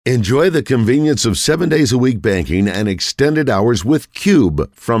Enjoy the convenience of 7 days a week banking and extended hours with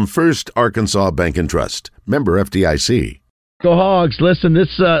Cube from First Arkansas Bank and Trust. Member FDIC. Go Hogs. Listen,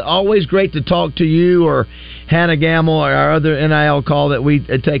 this always great to talk to you or Hannah Gamble or our other NIL call that we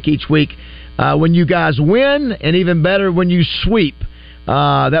take each week. When you guys win, and even better when you sweep.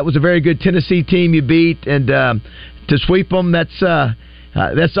 That was a very good Tennessee team you beat, and to sweep them, that's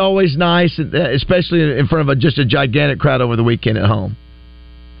always nice, especially in front of just a gigantic crowd over the weekend at home.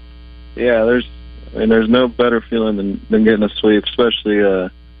 Yeah, there's no better feeling than getting a sweep, especially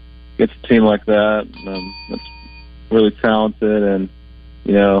against a team like that. That's really talented, and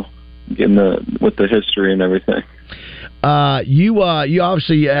getting with the history and everything. You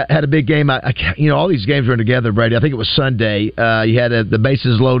obviously had a big game. All these games were together, Brady. I think it was Sunday. You had the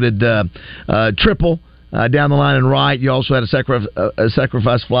bases loaded triple down the line and right. You also had a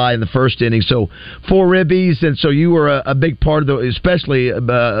sacrifice fly in the first inning. So 4 ribbies, and so you were a big part of especially a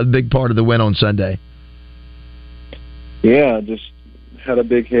big part of the win on Sunday. Yeah, just had a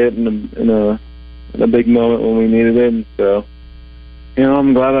big hit in a big moment when we needed it. And so,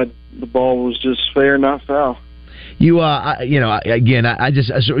 I'm glad the ball was just fair, not foul. We're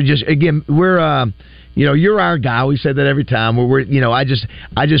you're our guy. We say that every time. I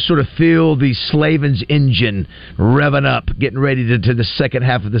just sort of feel the Slavens engine revving up, getting ready to the second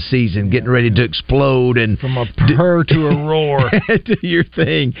half of the season, getting ready to explode and from a purr to a roar. Do your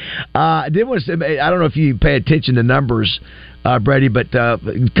thing. I did want to say, I don't know if you pay attention to numbers, Brady, but a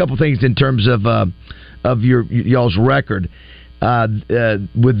couple things in terms of y'all's record.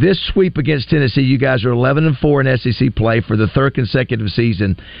 With this sweep against Tennessee, you guys are 11-4 in SEC play for the third consecutive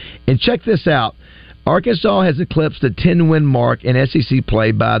season. And check this out. Arkansas has eclipsed the 10-win mark in SEC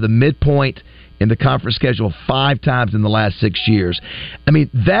play by the midpoint in the conference schedule 5 times in the last 6 years. I mean,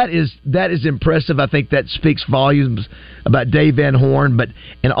 that is impressive. I think that speaks volumes about Dave Van Horn.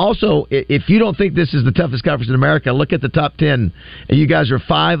 And also, if you don't think this is the toughest conference in America, look at the top 10. You guys are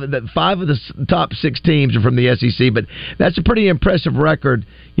 5 of the top 6 teams are from the SEC, but that's a pretty impressive record,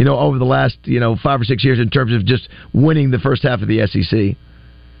 over the last 5 or 6 years in terms of just winning the first half of the SEC.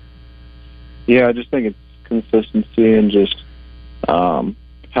 Yeah, I just think it's consistency and just how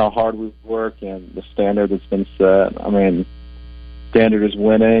hard we work and the standard that's been set. I mean, standard is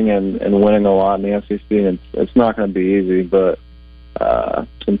winning and winning a lot in the SEC, and it's not going to be easy, but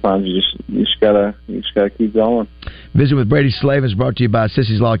sometimes you just gotta keep going. Visit with Brady Slavens brought to you by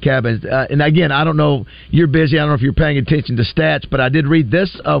Sissy's Log Cabin. And again, I don't know, you're busy. I don't know if you're paying attention to stats, but I did read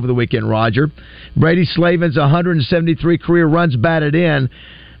this over the weekend, Roger. Brady Slavens, 173 career runs batted in,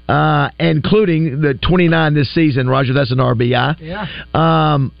 including the 29 this season. Roger, that's an RBI. Yeah.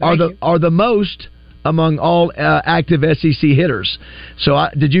 Are the most among all active SEC hitters. So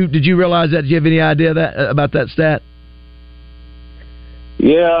did you realize that? Did you have any idea about that stat?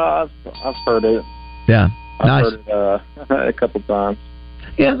 Yeah, I've heard it. Yeah, nice. I've heard it a couple times.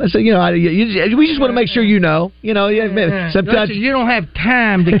 Yeah, so we just want to make sure sometimes you don't have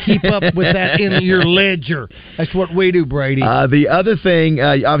time to keep up with that in your ledger. That's what we do, Brady. The other thing,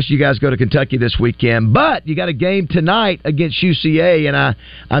 obviously, you guys go to Kentucky this weekend, but you got a game tonight against UCA, and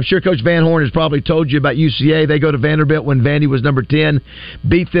I'm sure Coach Van Horn has probably told you about UCA. They go to Vanderbilt when Vandy was number 10,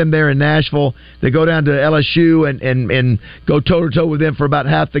 beat them there in Nashville. They go down to LSU and go toe to toe with them for about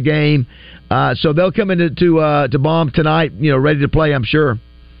half the game. So they'll come into to Baum tonight, ready to play, I'm sure.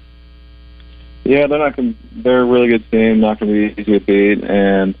 Yeah, they're a really good team, not going to be easy to beat,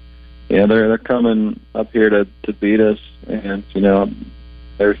 and they're coming up here to beat us, and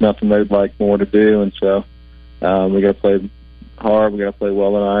there's nothing they'd like more to do, and so we got to play hard, we got to play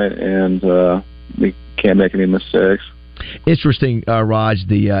well tonight, and we can't make any mistakes. Interesting, Raj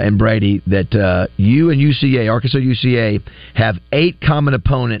and Brady, that you and UCA, Arkansas UCA, have 8 common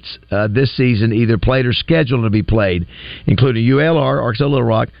opponents this season, either played or scheduled to be played, including ULR, Arkansas Little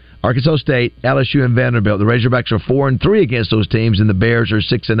Rock, Arkansas State, LSU, and Vanderbilt. The Razorbacks are 4-3 against those teams, and the Bears are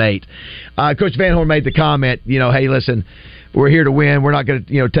 6-8. Coach Van Horn made the comment, hey, listen, we're here to win. We're not going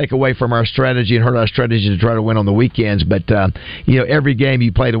to, take away from our strategy and hurt our strategy to try to win on the weekends. But every game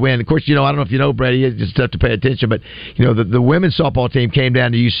you play to win. Of course, I don't know if you know, Brady. It's tough to pay attention, but the women's softball team came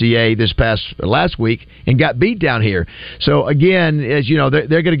down to UCA last week and got beat down here. So again, as you know, they're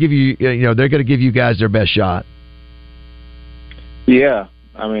going to give you, they're going to give you guys their best shot. Yeah,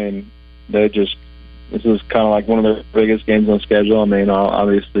 I mean, this is kind of like one of their biggest games on schedule. I mean,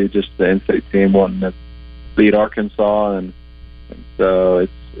 obviously, just the in-state team wanting to beat Arkansas, and so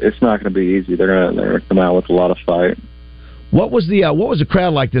it's not going to be easy. They're going to come out with a lot of fight. What was the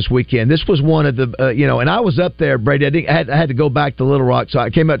crowd like this weekend? This was one of the and I was up there, Brady. I had to go back to Little Rock, so I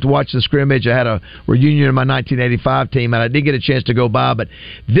came up to watch the scrimmage. I had a reunion of my 1985 team, and I didn't get a chance to go by. But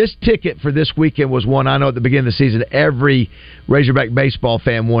this ticket for this weekend was one I know at the beginning of the season every Razorback baseball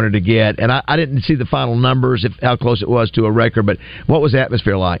fan wanted to get, and I didn't see the final numbers, how close it was to a record. But what was the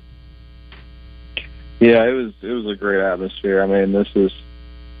atmosphere like? Yeah, it was a great atmosphere. I mean, this is.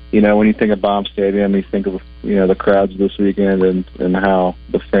 When you think of Baum Stadium, you think of, the crowds this weekend and how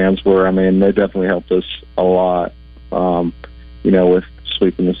the fans were. I mean, they definitely helped us a lot, with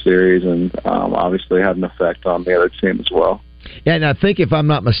sweeping the series and obviously had an effect on the other team as well. Yeah, and I think if I'm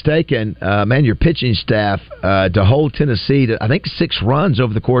not mistaken, your pitching staff to hold Tennessee to, I think, 6 runs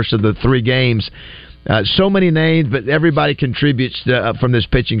over the course of the 3 games. So many names, but everybody contributes from this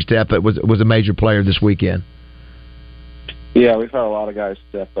pitching staff that was a major player this weekend. Yeah, we've had a lot of guys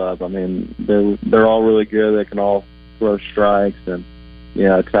step up. I mean, they're all really good. They can all throw strikes and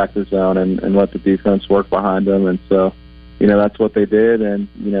attack the zone and let the defense work behind them. And so, that's what they did. And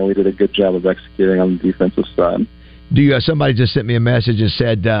we did a good job of executing on the defensive side. Somebody just sent me a message and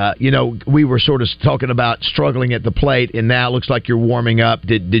said, we were sort of talking about struggling at the plate, and now it looks like you're warming up.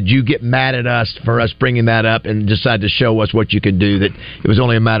 Did you get mad at us for us bringing that up and decide to show us what you could do? That it was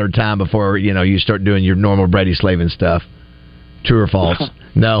only a matter of time before you start doing your normal Brady Slavin stuff. True or false?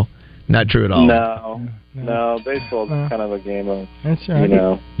 No, not true at all. No. Baseball's kind of a game of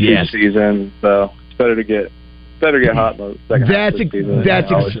yes. season, so it's better to get hot in the second half of the season.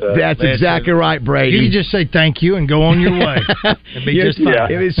 That's exactly right, Brady. You just say thank you and go on your way. It'd be just fine.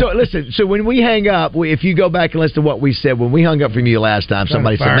 Yeah. So listen. So when we hang up, if you go back and listen to what we said when we hung up from you last time,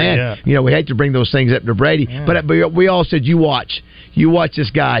 somebody said, "Man, we hate to bring those things up to Brady," but we all said, "You watch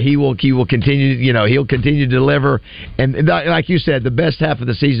this guy. He will continue. He'll continue to deliver." And like you said, the best half of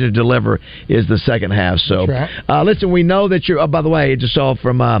the season to deliver is the second half. So, listen, we know that you're. Oh, by the way, I just saw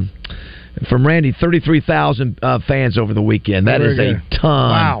from Randy, 33,000 fans over the weekend. That is a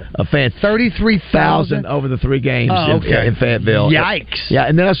ton of fans. 33,000 over the 3 games in Fayetteville. Yikes. Yeah,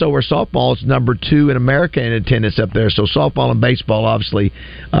 and then I saw where softball's number 2 in America in attendance up there. So softball and baseball, obviously,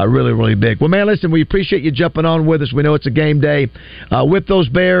 really, really big. Well, man, listen, we appreciate you jumping on with us. We know it's a game day. Whip those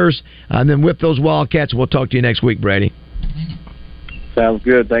Bears, and then whip those Wildcats. We'll talk to you next week, Brady. Sounds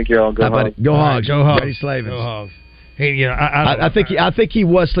good. Thank you all. Go Hogs. Go Hogs. Go Hogs. Brady Slavin. Go Hogs. Hey, I think he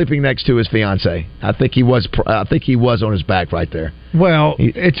was sleeping next to his fiance. I think he was on his back right there. Well,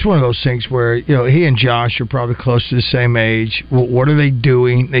 it's one of those things where he and Josh are probably close to the same age. What are they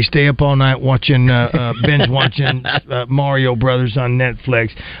doing? They stay up all night watching binge watching Mario Brothers on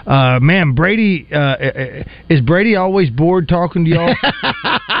Netflix. Man, Brady is Brady always bored talking to y'all?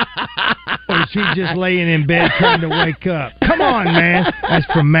 Or is he just laying in bed trying to wake up? Come on, man. That's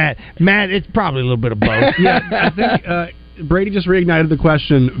from Matt. Matt, it's probably a little bit of both. Yeah, I think Brady just reignited the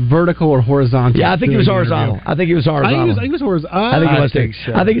question: vertical or horizontal? Yeah, I think he was horizontal. I think he was horizontal. I think he was horizontal. I think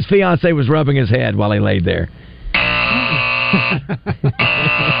so. I think his fiance was rubbing his head while he laid there.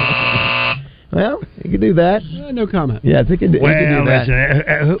 Well, you can do that. No comment. Yeah, I think he can do that.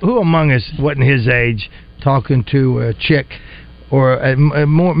 Listen, who among us wasn't his age talking to a chick or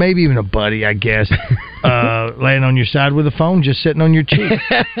more, maybe even a buddy, I guess, laying on your side with a phone, just sitting on your cheek?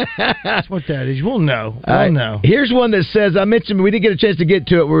 That's what that is. We'll know. We'll know. Here's one that says, I mentioned we didn't get a chance to get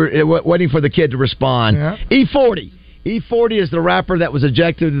to it. We're waiting for the kid to respond. Yeah. E40. E40 is the rapper that was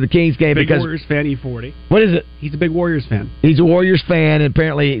ejected to the Kings game big Warriors fan. E40. What is it? He's a big Warriors fan. He's a Warriors fan, and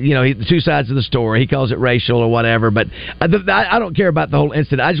apparently, the 2 sides of the story. He calls it racial or whatever, but I don't care about the whole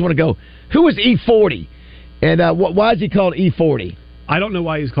incident. I just want to go, who is E40? And why is he called E40? I don't know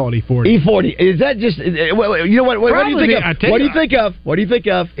why he's called E40. E40. Is that just... What do you think of? What do you think of? What do you think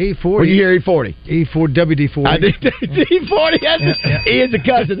of? E40. When you hear E40? E40, WD-40. E40. He is a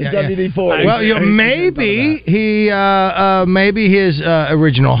cousin of WD-40. Well, maybe his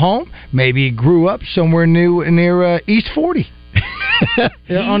original home, maybe he grew up somewhere near East 40.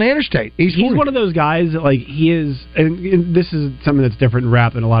 On the interstate. East 40. He's one of those guys that, he is... And this is something that's different in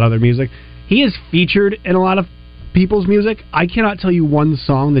rap than a lot of other music. He is featured in a lot of people's music. I cannot tell you one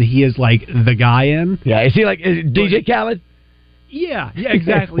song that he is the guy in. Yeah, is he DJ Khaled? Yeah,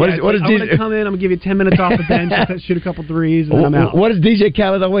 exactly. What is I'm going to come in, I'm going to give you 10 minutes off the bench, shoot a couple threes, and I'm out. What does DJ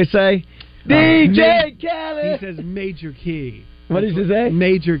Khaled always say? DJ Khaled! He says major key. What does he say?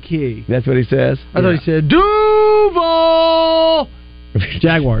 Major key. That's what he says? I thought he said, Duval!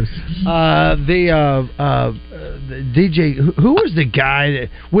 Jaguars. The DJ, who was the guy that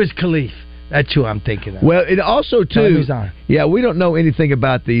Wiz Khalifa? That's who I'm thinking of. Well, it also too. Yeah, we don't know anything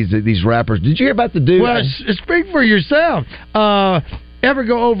about these rappers. Did you hear about the dude? Well, speak for yourself. Ever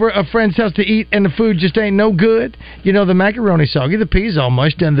go over a friend's house to eat and the food just ain't no good? You know, the macaroni soggy, the peas all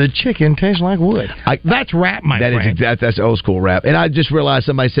mushed, and the chicken tastes like wood. That's rap, my friend. That's old school rap. And I just realized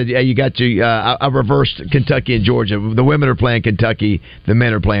somebody said, yeah, you got to, I reversed Kentucky and Georgia. The women are playing Kentucky, the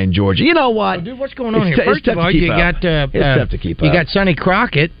men are playing Georgia. You know what? Oh, dude, what's going on here? First of all, you got it's tough to keep up. You got Sonny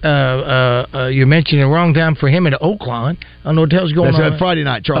Crockett. You mentioned the wrong time for him at Oakland. I don't know what the hell's going on. Friday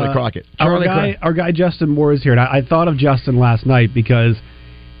night, Charlie Crockett. Our guy Justin Moore is here, and I thought of Justin last night because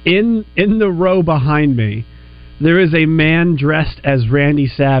in the row behind me, there is a man dressed as Randy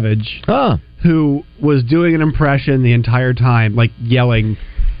Savage who was doing an impression the entire time, like yelling.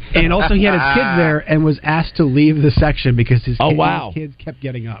 And also he had his kids there and was asked to leave the section because his kids kept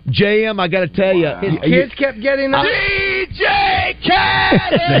getting up. JM, I got to tell you. His kids kept getting up? DJ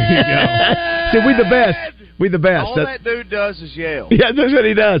Khaled! There you go. See, we the best. We the best. All that dude does is yell. Yeah, that's what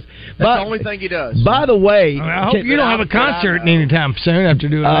he does. That's the only thing he does. By the way, I hope you don't have a concert anytime soon after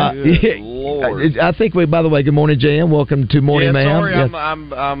doing that. Lord. I think by the way, good morning, JM. Welcome to Morning Mayhem. Sorry, I'm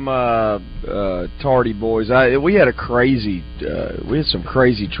tardy, boys. We had some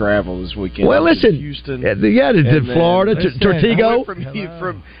crazy travel this weekend. Well, listen, Houston. Did Florida to Tortigo?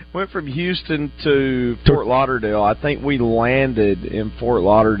 Went from Houston to Fort Lauderdale. I think we landed in Fort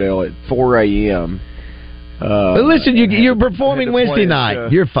Lauderdale at 4 a.m. But listen, you're performing Wednesday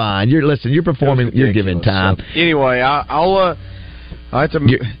night. You're fine. You're performing. You're giving time. So, anyway, I'll have to.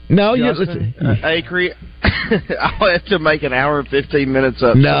 Listen. Acre, I'll have to make an hour and 15 minutes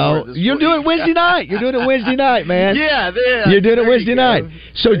up. No, you're doing it Wednesday night. You're doing it Wednesday night, man. Yeah, you're doing it Wednesday night.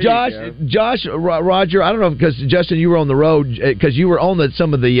 So Josh, Roger, I don't know because Justin, you were on the road because you were on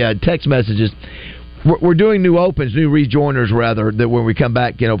some of the text messages. We're doing new rejoiners rather, that when we come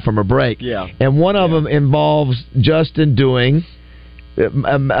back, from a break. Yeah. And one of them involves Justin doing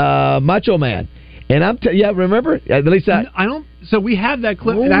Macho Man. And remember? At least I don't. So we have that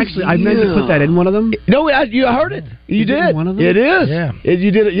clip. And actually, I meant to put that in one of them. No, you heard it. You did. One of them? It is. Yeah. You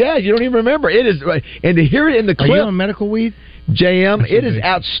did it. Yeah. You don't even remember. It is. And to hear it in the clip. Are you on medical weed? JM, it is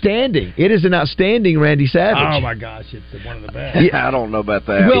outstanding. It is an outstanding Randy Savage. Oh my gosh, it's one of the best. Yeah, I don't know about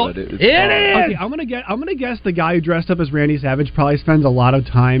that. Well, but it is. Okay, I'm gonna guess the guy who dressed up as Randy Savage probably spends a lot of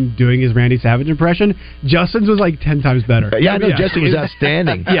time doing his Randy Savage impression. Justin's was like 10 times better. Yeah, I know. Justin was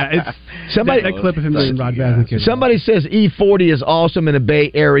outstanding. Yeah, it's that clip of him doing Rod Vasnick. Somebody says E40 is awesome and a Bay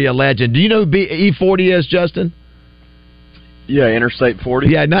Area legend. Do you know who E40 is, Justin? Yeah, Interstate 40.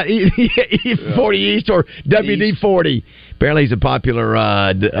 Yeah, not E40 East or WD-40. Apparently, he's a popular.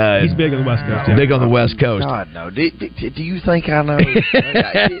 He's big on the West Coast. Big on the West Coast. God, no. Do you think I know? All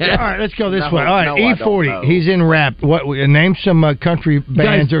right, let's go this way. All right, no, E40. He's in rap. Name some country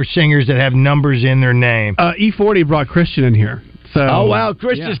bands or singers that have numbers in their name. E40 brought Christian in here. So, oh, wow,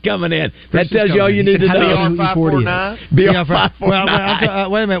 Christian's coming in. That tells you all you need to know. BR549?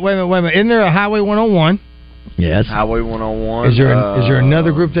 BR549. Wait a minute. Isn't there a Highway 101? Yes. Highway 101. Is there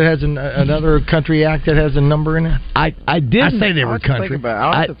another group that has another country act that has a number in it? I didn't. I say they were country.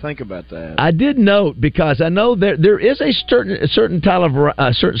 I'll have to think about that. I did note because I know there is a certain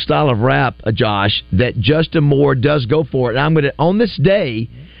style of rap, Josh, that Justin Moore does go for it. And I'm going to on this day.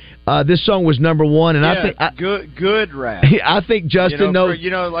 This song was number one, and I think good rap. I think Justin knows.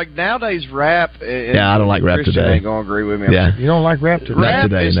 Like nowadays rap. I don't like rap Christian today. Ain't gonna agree with me. Yeah. You don't like rap today. Rap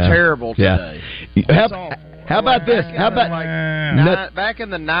today, is terrible today. How about this? How about back in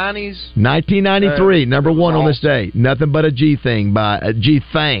the 90s? 1993, number one on this day. Nothing but a G thing by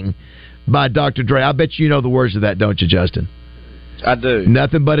Dr. Dre. I bet you know the words of that, don't you, Justin? I do.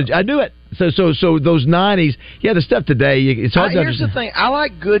 Nothing but I do it. So those 90s, the stuff today, it's hard to understand. Here's the thing. I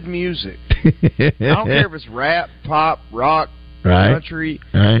like good music. I don't care if it's rap, pop, rock, country.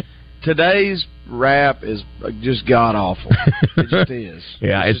 Right. Today's rap is just god-awful. It just is.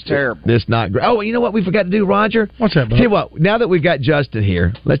 Yeah, it's just terrible. It's not great. Oh, you know what we forgot to do, Roger? What's that, bud? Tell you what, now that we've got Justin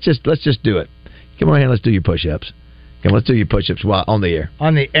here, let's just do it. Come on here, let's do your push-ups. Come on, let's do your push-ups while on the air.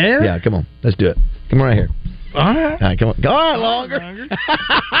 On the air? Yeah, come on. Let's do it. Come on right here. All right, come on. Go on, longer.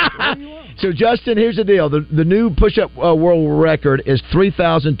 So, Justin, here's the deal. The new push-up world record is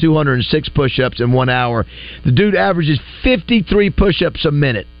 3,206 push-ups in 1 hour. The dude averages 53 push-ups a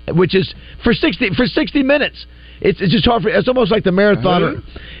minute, which is for 60 minutes. It's just hard it's almost like the marathoner.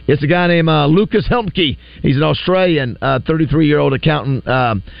 It's a guy named Lucas Helmke. He's an Australian 33-year-old accountant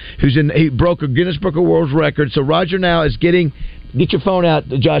he broke a Guinness Book of World Records. So Roger now is Get your phone out,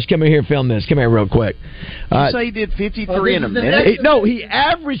 Josh. Come here and film this. Come here real quick. You say he did 53 in a minute? He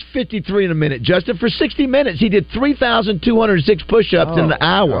averaged 53 in a minute. Justin, for 60 minutes, he did 3,206 push-ups in the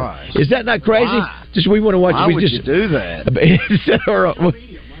hour. Gosh. Is that not crazy? Why? We want to watch. Why would you do that?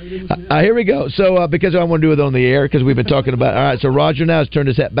 Here we go. So, because I want to do it on the air, because we've been talking about. All right, so Roger now has turned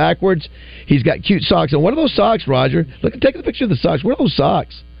his hat backwards. He's got cute socks. And what are those socks, Roger? Look, take a picture of the socks. What are those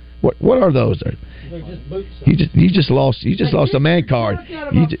socks? What are those? They're just boots. You just lost a man card.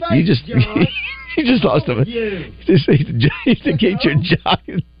 You just lost a. You just need to get your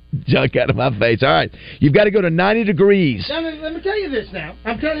junk out of my face. All right, you've got to go to 90 degrees. Now, let me tell you this now.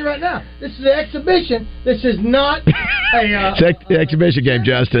 I'm telling you right now. This is an exhibition. This is not a... it's an exhibition game,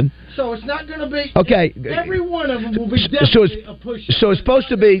 Justin. So it's not going to be... Okay. Every one of them will be definitely a push-up. So it's supposed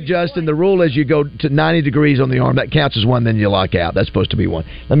to be, Justin, the rule is you go to 90 degrees on the arm. That counts as one, then you lock out. That's supposed to be one.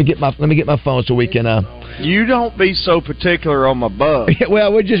 Let me get my phone so we can... You don't be so particular on my butt.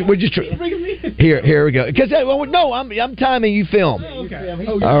 Well, we're just here we go. Because no, I'm timing you film. Okay.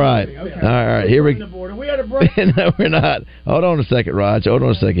 All right. Here we go. Are we at a break? No, we're not. Hold on a second, Raj. Hold on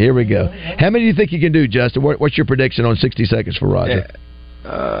a second. Here we go. How many do you think you can do, Justin? What's your prediction on 60 seconds for Roger?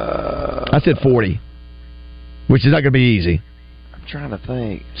 I said 40, which is not going to be easy. I'm trying to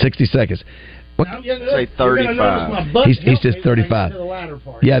think. 60 seconds. Say 35. He says 35.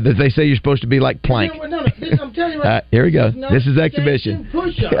 Yeah, they say you're supposed to be like plank. I'm telling you right. Here we go. This is exhibition.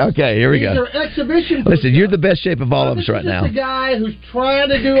 Okay, here we go. These are exhibition push-ups. Listen, you're the best shape of all of us right now. This is a guy who's trying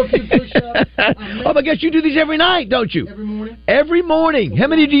to do a few push-ups. Oh my gosh, you do these every night, don't you? Every morning. Every morning. How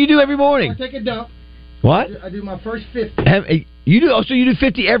many do you do every morning? I take a dump. What? I do my first 50. You do. So you do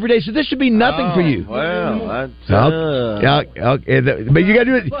 50 every day. So this should be nothing for you. Well, okay, but you got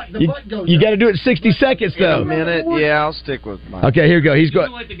to do it. You got to do it 60 seconds though. A minute. Yeah, I'll stick with mine. Okay, here we go. He's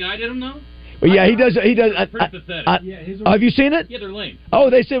going. Like the guy did them though. Well, yeah, he does. He does. Pretty pathetic. Have you seen it? Yeah, they're lame. Oh,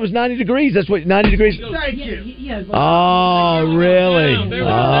 they said it was 90 degrees. That's what 90 degrees. Thank you. Oh, really?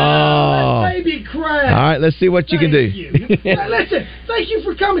 Oh. Baby crap. All right, let's see what you can do. Now, listen, thank you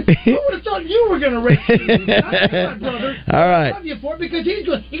for coming. I would have thought you were going to race me. That's my brother. All right. I love you for it because he's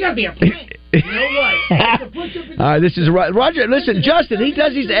good. You got to be a plank. You know what? All right, this is Roger. Listen, Justin, he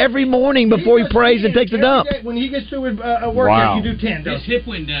does these every morning before he prays and takes a dump. When he gets through a workout, you do 10. His hip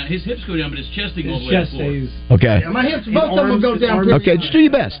went down. His hips go down, but his chest thing all the way to the floor. Okay. Yeah, my hips, both of them will go down. Okay, just do your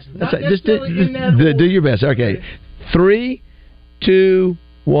best. Just do your best. Okay. 3, 2,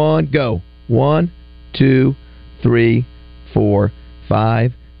 1, go. 1, 2, 3, 4,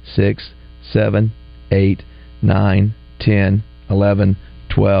 5, 6, 7, 8, 9, 10, 11,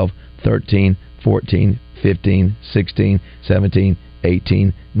 12, 13, 14, 15, 16, 17,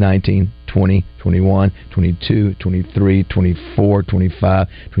 18, 19, 20, 21, 22, 23, 24, 25,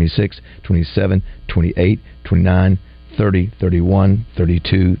 26, 27, 28, 29, 30, 31,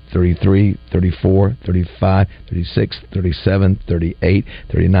 32, 33, 34, 35, 36, 37, 38,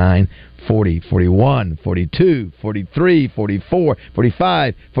 39, 40, 41, 42, 43, 44,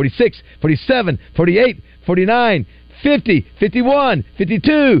 45, 46, 47, 48, 49, 50, 51,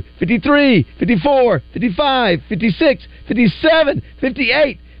 52, 53, 54, 55, 56, 57,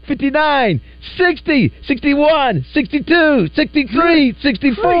 58, 59, 60, 61, 62, 63,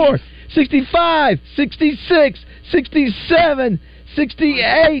 64, 65, 66, 67,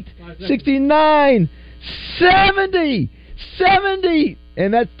 68, 69, 70,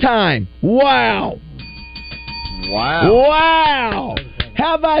 and that's time. Wow.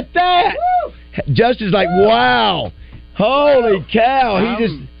 How about that? Justin's like, wow. Holy cow. He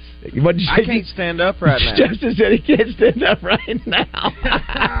just... What did you say? I can't stand up right now. Justin said he can't stand up right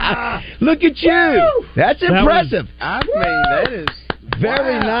now. Look at you. Woo! That's impressive. I mean, that is...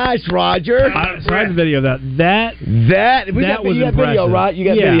 Very nice, Roger. I saw the video of that. You got video, right? You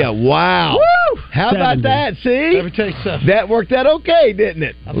got video. Wow. Woo! How about that? See? Let me tell you something. That worked out okay, didn't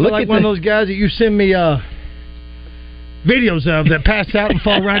it? I feel like one of those guys that you send me videos of that pass out and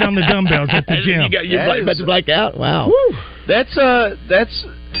fall right on the dumbbells at the gym. You're about to black out? Wow. Woo. That's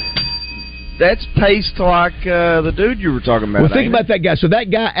paced like the dude you were talking about. Well, think about that guy. So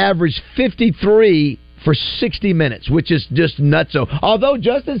that guy averaged 53 for 60 minutes, which is just nutso. Although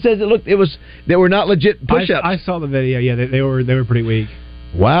Justin says they were not legit push-ups. I saw the video. Yeah, they were pretty weak.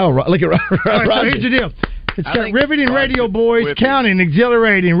 Wow! Look at Roger. All right, so here's the deal. It's got riveting radio, boys, counting,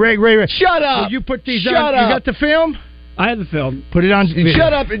 exhilarating, Shut up! Will you put these on? You got the film? I had the film. Put it on.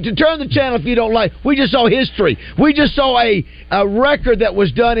 Shut up and turn the channel if you don't like. We just saw history. We just saw a record that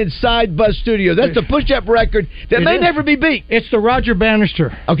was done inside Buzz Studio. That's the push-up record that may never be beat. It's the Roger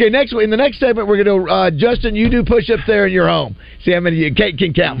Bannister. Okay, in the next segment, we're going to Justin, you do push-ups there in your home. See how many you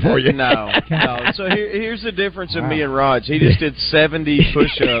can count for you. No. So here's the difference in me and Raj. He just did 70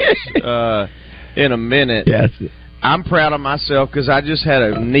 push-ups in a minute. Yes. I'm proud of myself because I just had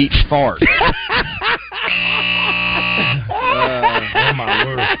a neat fart. Oh my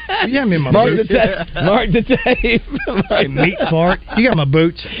word! You got me in my Mark boots. Mark the tape. Hey, meat fart. You got my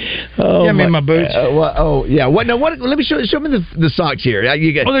boots. Yeah, me and my boots. Yeah. What? No. What? Let me show me the socks here.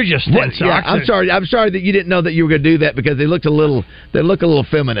 You got, they're just thin socks. Yeah, I'm sorry that you didn't know that you were going to do that because they look a little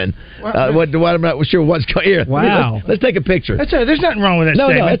feminine. What? I'm not sure what's going here. Wow. Let's take a picture. There's nothing wrong with that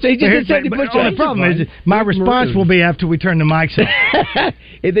statement. No, he just said the problem is my response will be after we turn the mics off.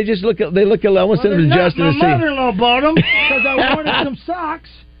 If they just look, I want to send them to Justin to see. My mother-in-law bought them because I wanted some socks.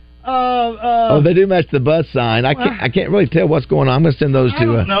 They do match the bus sign. I can't really tell what's going on. I'm going to send those to. I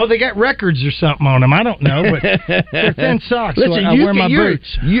don't know. They got records or something on them. I don't know, but they're thin socks. Listen, so I wear my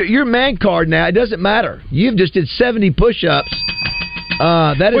boots. Your man card now. It doesn't matter. You've just did 70 push-ups.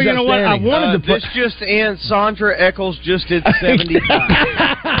 That is you know what? I wanted to put this just in. Sandra Eccles just did 75.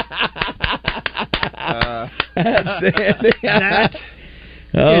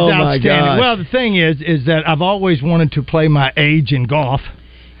 Oh my God! Well, the thing is that I've always wanted to play my age in golf.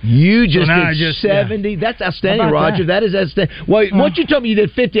 You just did 70. Yeah. That's outstanding, Roger. That is outstanding. Well, once you told me you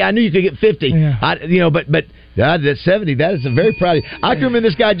did 50, I knew you could get 50. Yeah. But I did 70. That is very proud of you. I can remember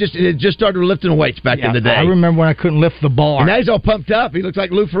this guy just started lifting weights back in the day. I remember when I couldn't lift the bar. And now he's all pumped up. He looks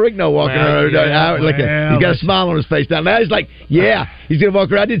like Lou Ferrigno walking around. He's got a smile on his face now. Now he's like, he's going to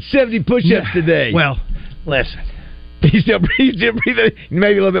walk around. I did 70 push-ups today. Well, listen. He's still breathing,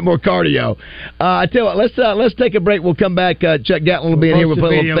 maybe a little bit more cardio. I tell you what, let's take a break. We'll come back. Chuck Gatlin will be in here. We'll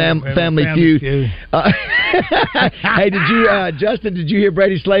put a little family feud. Hey, Justin? Did you hear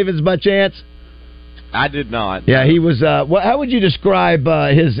Brady Slavens by chance? I did not. Yeah, he was. How would you describe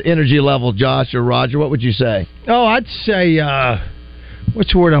his energy level, Josh or Roger? What would you say? Oh, I'd say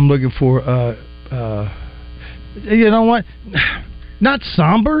what's the word I'm looking for? You know what? Not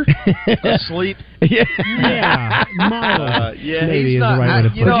somber. Asleep. Yeah. Mild. He's not.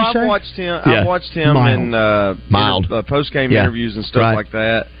 I've watched him. I've watched him in mild post-game interviews and stuff like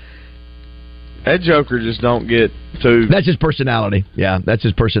that. That Joker just don't get too. That's his personality. Yeah, that's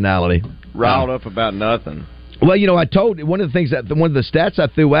his personality. Riled up about nothing. Well, I told one of the stats I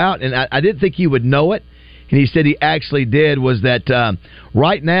threw out, and I didn't think he would know it. And he said he actually did, was that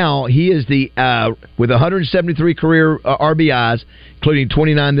right now he is with 173 career RBIs, including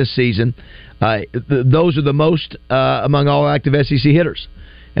 29 this season. Those are the most among all active SEC hitters.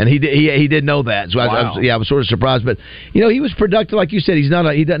 And he did know that, so wow. I was sort of surprised. But he was productive, like you said. He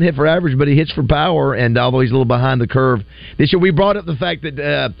doesn't hit for average, but he hits for power. And although he's a little behind the curve this year, we brought up the fact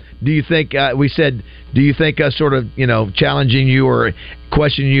that do you think us sort of challenging you or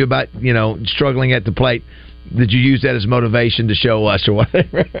questioning you about struggling at the plate? Did you use that as motivation to show us or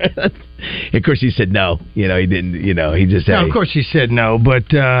whatever? Of course, he said no. He didn't. He just. No, of course, he said no.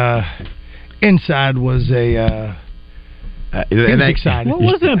 But inside was a. He was excited. Well, it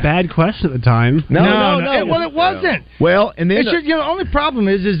wasn't a bad question at the time. No. Well, it wasn't. Well, and then the only problem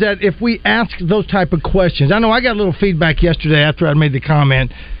is that if we ask those type of questions, I know I got a little feedback yesterday after I made the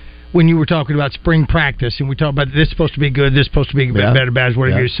comment when you were talking about spring practice, and we talked about this is supposed to be good, this is supposed to be better, bad,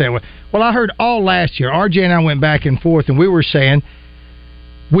 whatever you were saying. Well, I heard all last year. RJ and I went back and forth, and we were saying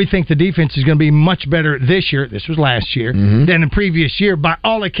we think the defense is going to be much better this year. This was last year than the previous year. By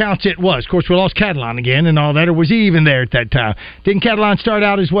all accounts, it was. Of course, we lost Catalan again and all that. Or was he even there at that time? Didn't Catalan start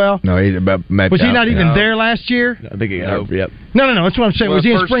out as well? No, he was he not even there last year? I think he got yep. No. That's what I'm saying. Was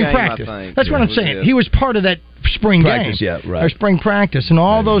he in spring practice? That's what I'm saying. He was part of that spring practice, game. Yeah, right. Or spring practice and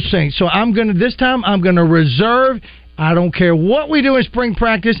all those things. So this time I'm going to reserve. I don't care what we do in spring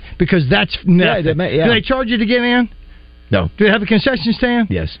practice because that's nothing. Do they charge you to get in? No. Do they have a concession stand?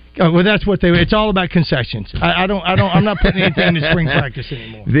 Yes. Oh, well, that's what it's all about concessions. I'm not putting anything in spring practice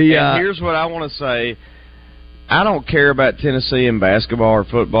anymore. And here's what I want to say. I don't care about Tennessee in basketball or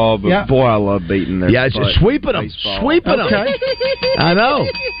football, but boy, I love beating their butt. Sweeping them. Sweeping them. I know.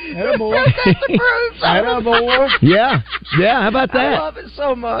 Attaboy. Yeah. How about that? I love it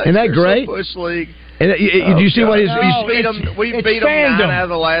so much. Isn't that great? Push league. And do you see what his? We beat them 9 out of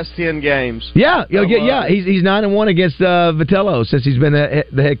the last 10 games. Yeah. He's 9-1 against Vitello since he's been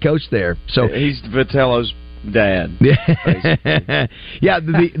the head coach there. So he's Vitello's dad. Yeah.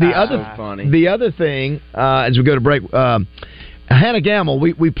 The other thing as we go to break, Hannah Gamble.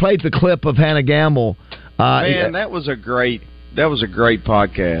 We played the clip of Hannah Gamble. Man, that was a great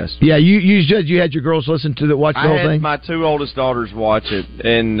podcast. Yeah, you said you had your girls watch the whole thing? I had my 2 oldest daughters watch it,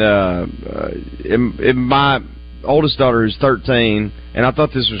 and my oldest daughter is 13, and I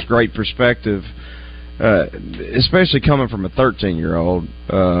thought this was great perspective, especially coming from a 13-year-old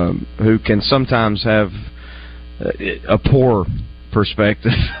who can sometimes have a poor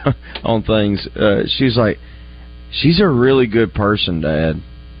perspective on things. She's like, she's a really good person, Dad.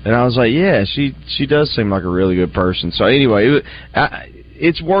 And I was like, yeah, she does seem like a really good person. So anyway,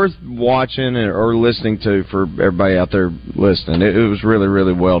 it's worth watching or listening to for everybody out there listening. It was really,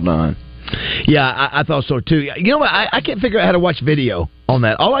 really well done. Yeah, I thought so too. You know what? I can't figure out how to watch video on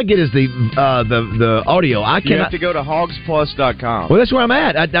that. All I get is the audio. You have to go to hogsplus.com. Well, that's where I'm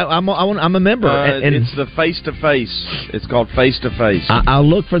at. I'm a member. And it's the face-to-face. It's called face-to-face. I'll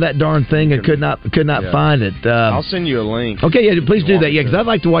look for that darn thing and could not find it. I'll send you a link. Okay, yeah, please do that. Yeah, because I'd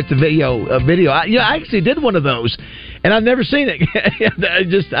like to watch the video. I actually did one of those, and I've never seen it.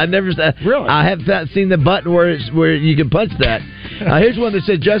 Really? I haven't seen the button where you can punch that. Here's one that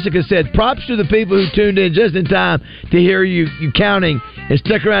said, Jessica said, props to the people who tuned in just in time to hear you counting and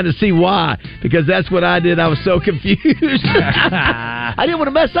stuck around to see why, because that's what I did. I was so confused. I didn't want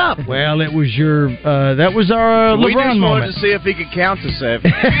to mess up. Well, it was that was our LeBron moment. We just wanted to see if he could count to 7.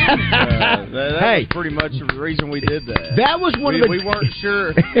 That was pretty much the reason we did that. That was we weren't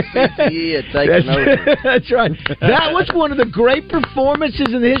sure CTE had taken over. That's right. That was one of the great performances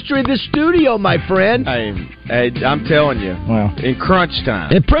in the history of this studio, my friend. Hey, I'm telling you. Well, in crunch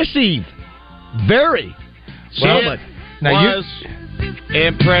time. Impressive. Very. Well, was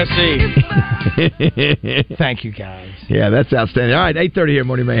impressive. Thank you, guys. Yeah, that's outstanding. All right, 8:30 here,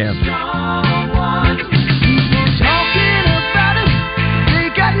 Morning Mayhem.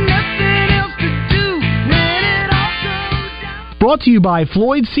 Brought to you by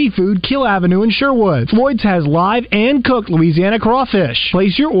Floyd's Seafood, Kill Avenue in Sherwood. Floyd's has live and cooked Louisiana crawfish.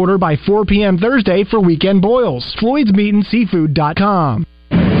 Place your order by 4 p.m. Thursday for weekend boils. Floyd'sMeatandSeafood.com.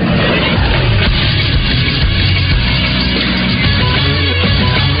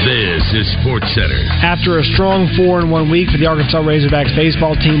 This is Sports Center. After a strong 4-1 week for the Arkansas Razorbacks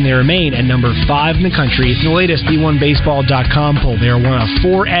baseball team, they remain at number 5 in the country. In the latest D1Baseball.com poll, they are one of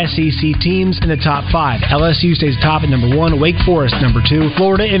 4 SEC teams in the top 5. LSU stays top at number 1, Wake Forest number 2,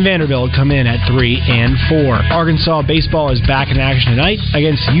 Florida and Vanderbilt come in at 3 and 4. Arkansas baseball is back in action tonight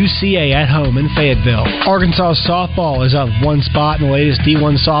against UCA at home in Fayetteville. Arkansas softball is up 1 spot in the latest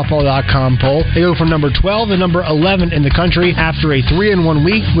D1Softball.com poll. They go from number 12 to number 11 in the country after a 3-1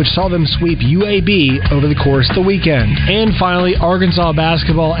 week, which saw them sweep UAB over the course of the weekend. And finally, Arkansas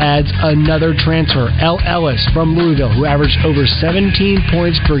basketball adds another transfer, El Ellis from Louisville, who averaged over 17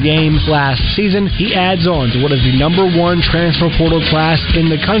 points per game last season. He adds on to what is the number 1 transfer portal class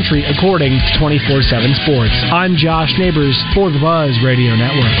in the country, according to 24/7 Sports. I'm Josh Neighbors for the Buzz Radio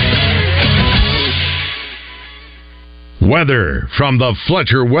Network. Weather from the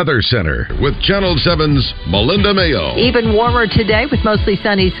Fletcher Weather Center with Channel 7's Melinda Mayo. Even warmer today with mostly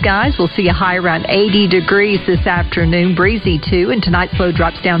sunny skies. We'll see a high around 80 degrees this afternoon. Breezy too, and tonight's low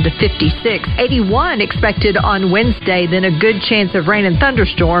drops down to 56. 81 expected on Wednesday, then a good chance of rain and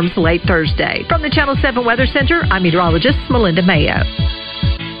thunderstorms late Thursday. From the Channel 7 Weather Center, I'm meteorologist Melinda Mayo.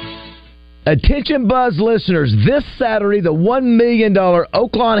 Attention Buzz listeners, this Saturday the $1 million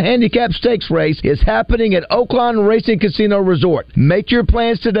Oaklawn Handicap Stakes race is happening at Oaklawn Racing Casino Resort. Make your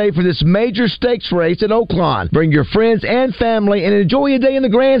plans today for this major stakes race at Oaklawn. Bring your friends and family and enjoy a day in the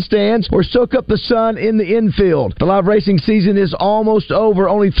grandstands or soak up the sun in the infield. The live racing season is almost over.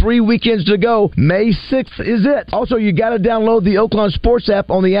 Only 3 weekends to go. May 6th is it. Also, you got to download the Oaklawn Sports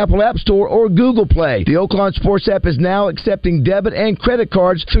app on the Apple App Store or Google Play. The Oaklawn Sports app is now accepting debit and credit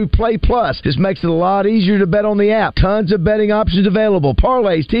cards through Play Plus. This makes it a lot easier to bet on the app. Tons of betting options available.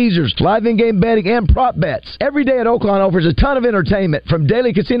 Parlays, teasers, live in-game betting, and prop bets. Every day at Oaklawn offers a ton of entertainment, from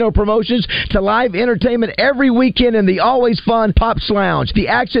daily casino promotions to live entertainment every weekend in the always fun Pops Lounge. The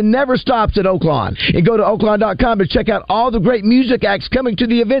action never stops at Oaklawn. And go to Oaklawn.com to check out all the great music acts coming to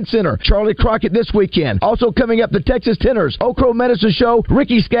the event center. Charlie Crockett this weekend. Also coming up, the Texas Tenors, Oak Crow Medicine Show,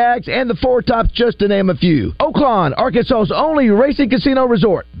 Ricky Skaggs, and the Four Tops, just to name a few. Oaklawn, Arkansas's only racing casino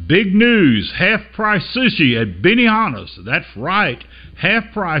resort. Big news. Half-price sushi at Benihana's. That's right.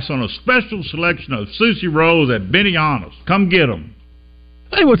 Half price on a special selection of sushi rolls at Benihana's. Come get them.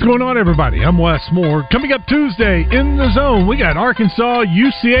 Hey, what's going on, everybody? I'm Wes Moore. Coming up Tuesday in the Zone, we got Arkansas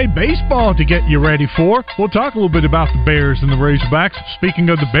UCA baseball to get you ready for. We'll talk a little bit about the Bears and the Razorbacks. Speaking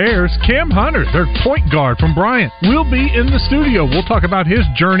of the Bears, Cam Hunter, their point guard from Bryant, will be in the studio. We'll talk about his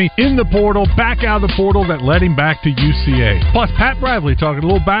journey in the portal, back out of the portal that led him back to UCA. Plus, Pat Bradley talking a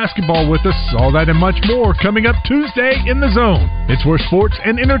little basketball with us. All that and much more coming up Tuesday in the Zone. It's where sports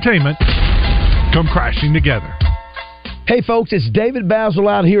and entertainment come crashing together. Hey folks, it's David Basil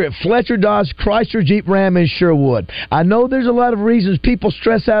out here at Fletcher Dodge Chrysler Jeep Ram in Sherwood. I know there's a lot of reasons people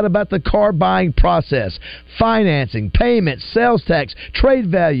stress out about the car buying process. Financing, payments, sales tax, trade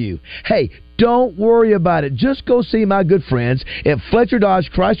value. Hey, Don't worry about it. Just go see my good friends at Fletcher Dodge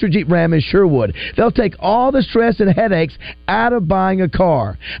Chrysler Jeep Ram in Sherwood. They'll take all the stress and headaches out of buying a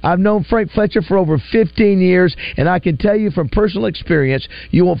car. I've known Frank Fletcher for over 15 years, and I can tell you from personal experience,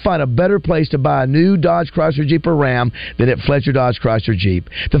 you won't find a better place to buy a new Dodge Chrysler Jeep or Ram than at Fletcher Dodge Chrysler Jeep.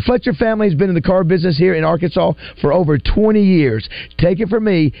 The Fletcher family has been in the car business here in Arkansas for over 20 years. Take it from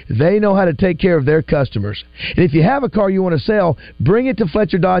me, they know how to take care of their customers. And if you have a car you want to sell, bring it to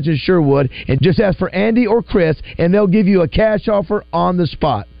Fletcher Dodge in Sherwood and just ask for Andy or Chris, and they'll give you a cash offer on the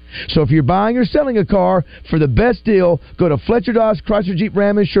spot. So if you're buying or selling a car, for the best deal, go to Fletcher Dodge Chrysler Jeep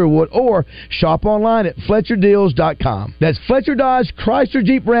Ram in Sherwood or shop online at FletcherDeals.com. That's Fletcher Dodge Chrysler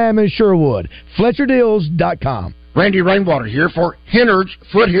Jeep Ram in Sherwood. FletcherDeals.com. Randy Rainwater here for Hennard's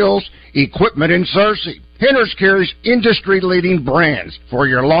Foothills Equipment in Searcy. Hennard's carries industry-leading brands for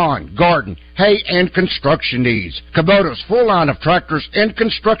your lawn, garden, hay, and construction needs. Kubota's full line of tractors and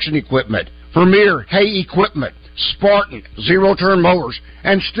construction equipment. Vermeer hay equipment. Spartan zero-turn mowers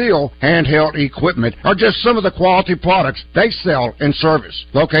and Steel handheld equipment are just some of the quality products they sell and service.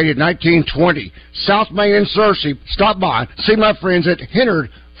 Located 1920 South Main in Searcy, stop by, see my friends at Hennard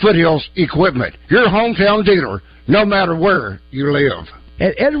Foothills Equipment, your hometown dealer, no matter where you live.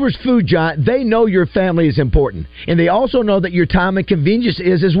 At Edwards Food Giant, they know your family is important, and they also know that your time and convenience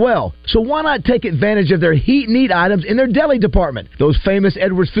is as well. So why not take advantage of their heat and eat items in their deli department? Those famous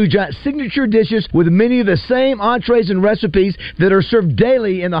Edwards Food Giant signature dishes with many of the same entrees and recipes that are served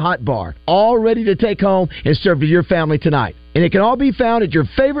daily in the hot bar, all ready to take home and serve to your family tonight. And it can all be found at your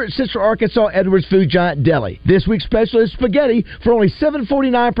favorite Central Arkansas Edwards Food Giant deli. This week's special is spaghetti for only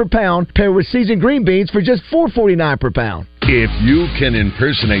 $7.49 per pound, paired with seasoned green beans for just $4.49 per pound. If you can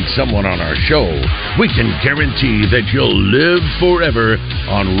impersonate someone on our show, we can guarantee that you'll live forever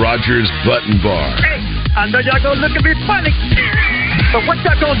on Rogers Button Bar. Hey, I know y'all gonna look at me funny, but what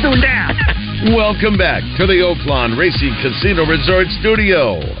y'all gonna do now? Welcome back to the Oaklawn Racing Casino Resort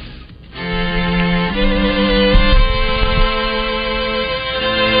Studio.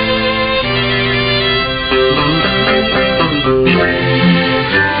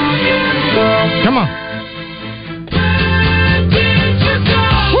 Come on.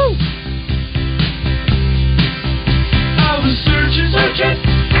 Woo! I was searching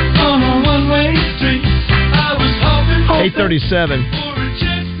on a one-way street. I was hoping 8:37.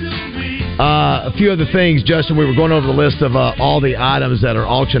 A few other things, Justin. We were going over the list of all the items that are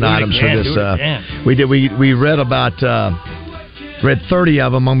auction items for this. We read about. Read 30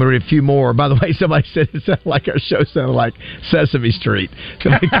 of them. I'm going to read a few more. By the way, somebody said it sounded like our show sounded like Sesame Street.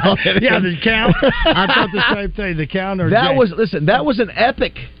 Yeah, the count. I thought the same thing. The counter. That was an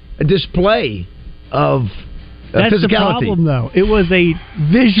epic display of That's physicality. the problem, though. It was a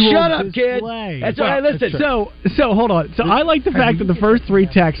visual Shut up, display. kid. That's all right. Listen. So hold on. So I like the fact that the first three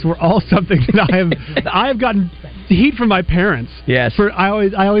texts were all something that I have gotten heat from my parents. Yes. I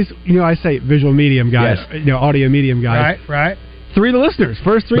always I say visual medium guys, audio medium guys. Right. Three of the listeners,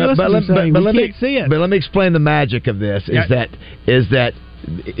 first three listeners saying we can't see it. But let me explain the magic of this. Is that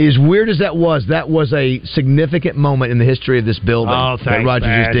as weird as that was a significant moment in the history of this building that Roger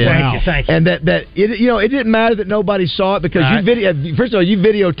just did. Thank you. And that it didn't matter that nobody saw it because first of all you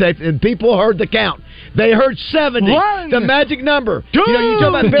videotaped and people heard the count. They heard 70, the magic number. You talk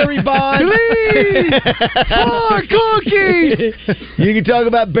about Barry Bonds. 4 cookies. You can talk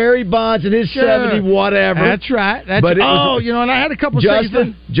about Barry Bonds and his 70, whatever. That's right. And I had a couple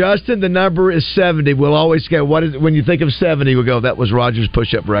Justin, the number is 70. We'll always go, when you think of 70, we'll go, that was Roger's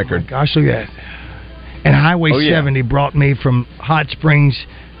push-up record. Oh gosh, look at that. And Highway 70 brought me from Hot Springs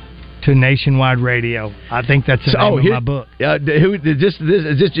to Nationwide Radio. I think that's the name of my book.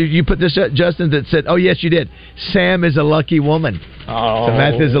 You put this up, Justin, that said, oh, yes, you did. Sam is a lucky woman. Oh,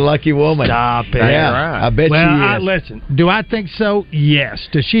 Samantha's a lucky woman. Stop it. Yeah, right. I bet she is. Listen, do I think so? Yes.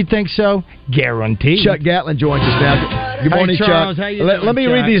 Does she think so? Guaranteed. Chuck Gatlin joins us now. Good morning, Charles, Chuck. How you doing, Let me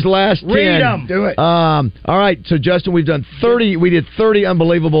read these last 10. Read them. Do it. All right, so Justin, we've done 30. We did 30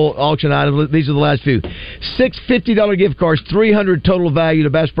 unbelievable auction items. These are the last few. 6 $50 gift cards, 300 total value to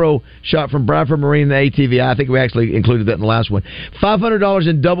Bass Pro Shop from Bradford Marine and the ATV. I think we actually included that in the last one. $500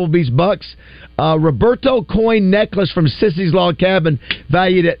 in Double Beast bucks. Roberto coin necklace from Sissy's Log Cabin,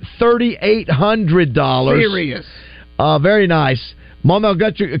 valued at $3,800. Serious. Very nice. Maumelle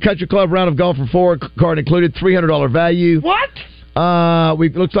Country Club round of golf for 4 card included, $300 value. What?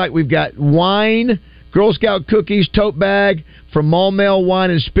 Looks like we've got wine, Girl Scout cookies, tote bag from Maumelle Wine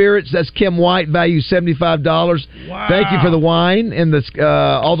and Spirits. That's Kim White, value $75. Wow. Thank you for the wine and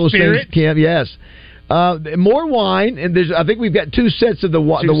all those things, Kim. Yes. More wine, and I think we've got 2 sets of the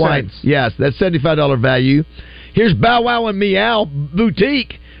wine. Yes, that's $75 value. Here's Bow Wow and Meow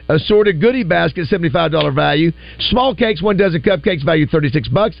Boutique. Assorted goodie basket, $75 value. Small cakes, 1 dozen cupcakes, value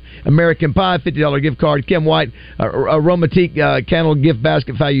 $36. American Pie, $50 gift card. Kim White, Aromatique candle gift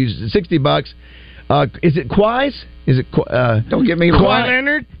basket, value $60. Is it Quai's? Is it? Don't get me wrong.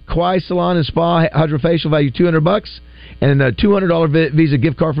 Leonard. Quai Salon and Spa Hydrofacial, value $200, and a $200 Visa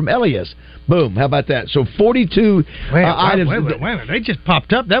gift card from Elias. Boom! How about that? So 42 items. Wait a minute. They just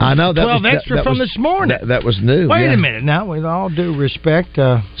popped up. That was I know, 12 extra from this morning. That was new. Wait a minute. Now, with all due respect,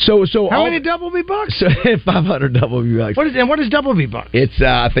 so how many Double B bucks? 500 Double B bucks. What is Double B bucks? It's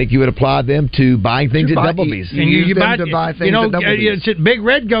I think you would apply them to buying things at Double B's. You buy things at Double B's. Big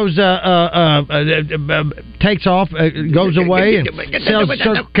Red goes takes off, goes away, and sells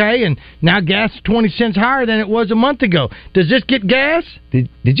Circle K, and now gas is 20 cents higher than it was a month ago. Does this get gas? Did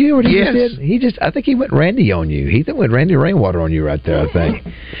you hear what he Yes. just did? I think he went Randy on you. He went Randy Rainwater on you right there, I think.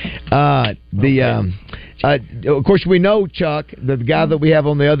 Of course, we know, Chuck, the guy that we have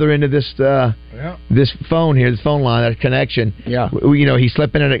on the other end of this this phone here, this phone line, that connection. Yeah. He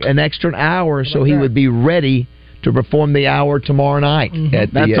slept in an extra hour so he would be ready to perform the hour tomorrow night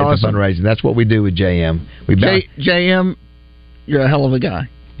at the fundraising. That's what we do with JM. JM, you're a hell of a guy.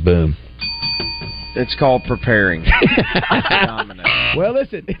 Boom. It's called preparing. Well,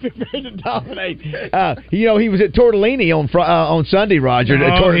 listen, prepared to dominate. He was at Tortellini on Sunday, Roger.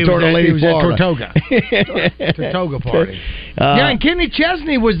 He was at Tortoga. Tortoga party. And Kenny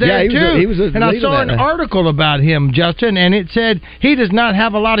Chesney was there too. He was and I saw an article about him, Justin, and it said he does not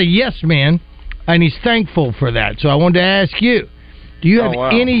have a lot of yes men, and he's thankful for that. So I wanted to ask you, do you have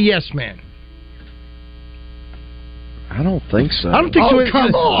any yes men? I don't think so. I don't think so.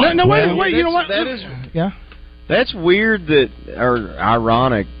 Come on. No, wait. You know what? That is, yeah. That's weird or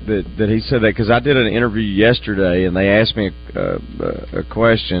ironic that he said that, because I did an interview yesterday and they asked me a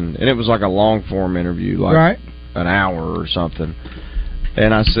question, and it was like a long form interview, like an hour or something.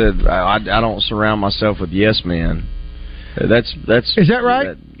 And I said I don't surround myself with yes men. That's is that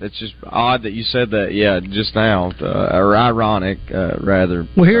right? It's just odd that you said that. Yeah, just now, or ironic, rather.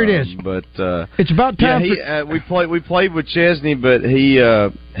 Well, here it is. But it's about time. Yeah, we played with Chesney, but he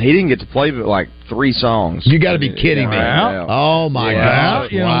didn't get to play but like 3 songs. You got to be kidding me! Oh my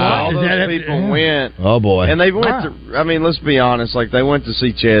God! All those people went. Oh boy! And they went to. I mean, let's be honest. Like, they went to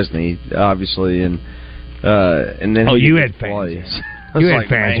see Chesney, obviously, and then you had fans. You had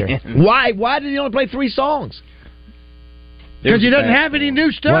fans. Why did he only play 3 songs? Because he doesn't have any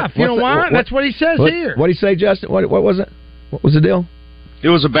new stuff. You know why? That's what he says here. What did he say, Justin? What was it? What was the deal? It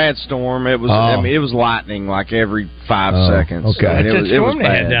was a bad storm. It was. I mean, it was lightning like every 5 seconds. Okay, I mean, it was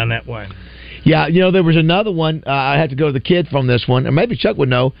bad down that way. Yeah, there was another one. I had to go to the kid from this one, or maybe Chuck would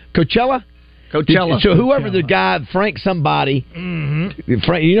know. Coachella. So whoever the guy, Frank somebody,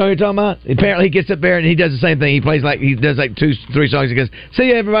 Frank, you know what you're talking about? Apparently he gets up there and he does the same thing. He plays he does 2-3 songs. He goes, "See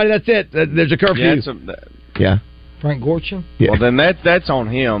you, everybody. That's it. There's a curfew." Yeah. Frank Gorchin? Yeah. Well, then that's on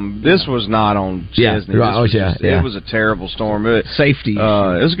him. This was not on Chesney. It was a terrible storm. Safety.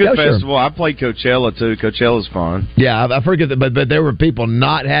 It was a good festival. Sure. I played Coachella, too. Coachella's fun. Yeah, I forget that, but there were people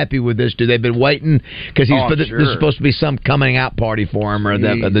not happy with this dude. They've been waiting because this is supposed to be some coming out party for him, or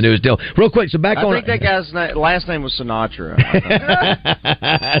the newest deal. Real quick, so back on... I think that guy's last name was Sinatra.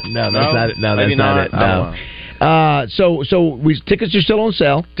 No, that's not it. No, that's not it. No. So tickets are still on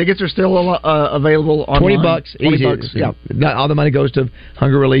sale. Tickets are still available online. $20. $20. Yeah. All the money goes to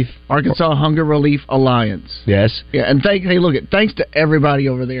Hunger Relief. Arkansas Hunger Relief Alliance. Yes. Yeah, and thanks to everybody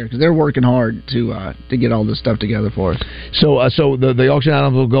over there, because they're working hard to get all this stuff together for us. So the auction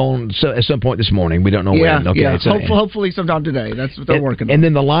items will go on at some point this morning. We don't know when. Okay, yeah. Hopefully sometime today. That's what they're working on. And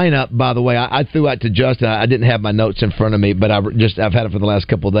then the lineup, by the way, I threw out to Justin. I didn't have my notes in front of me, but I've had it for the last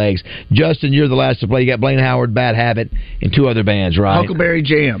couple of days. Justin, you're the last to play. You got Blaine Howard, Bad Habit, and 2 other bands, right? Huckleberry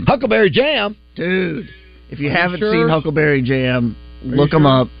Jam. Huckleberry Jam? Dude, if you haven't seen Huckleberry Jam, look them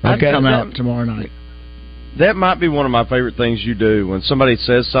up. Okay. Come out tomorrow night. That might be one of my favorite things you do. When somebody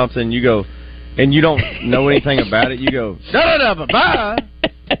says something, you go, and you don't know anything about it, you go, da-da-da-ba-ba.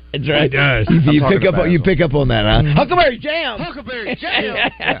 That's right. He does. You pick up on that, huh? Huckleberry Jam. Huckleberry Jam.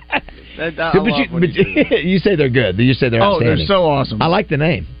 You say they're good. You say they're outstanding. They're so awesome. I like the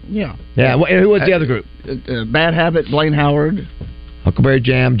name. Yeah. Yeah. Who was the other group? Bad Habit, Blaine Howard, Huckleberry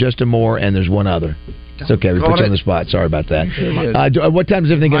Jam, Justin Moore, and there's one other. It's okay. We put you on the spot. Sorry about that. What time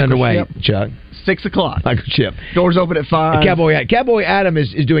does everything get underway, Chuck? 6 o'clock. Michael Chip. Doors open at 5. Cowboy Adam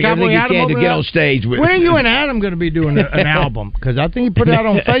is doing everything he can to get on stage. When are you and Adam going to be doing an album? Because I think he put it out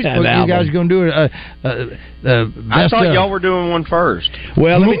on Facebook. You guys are going to do it. I thought y'all were doing one first.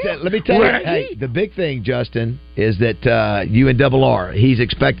 Well, let me tell you. Hey, the big thing, Justin, is that you and Double R. He's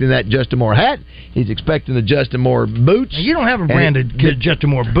expecting that Justin Moore hat. He's expecting the Justin Moore boots. You don't have a branded Justin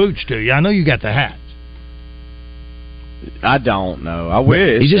Moore boots, do you? I know you got the hats. I don't know. I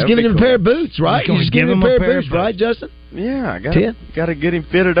wish. He's just giving him a pair of boots, right? He's just giving him a pair of boots, right, Justin? Yeah, I got to get him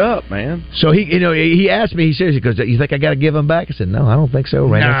fitted up, man. So he asked me. He seriously goes, "You think I got to give him back?" I said, "No, I don't think so,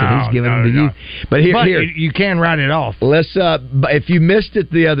 Randy." I said, "He's giving them to you." But here, you can write it off. Let's. If you missed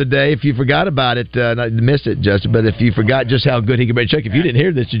it the other day, if you forgot about it, not missed it, Justin. But if you forgot just how good he could be, check. If you didn't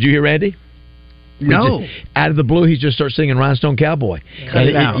hear this, did you hear Randy? No. Out of the blue, he just starts singing Rhinestone Cowboy.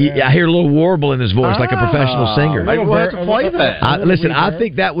 I hear a little warble in his voice, like a professional singer. Maybe we'll have to play that. Listen, I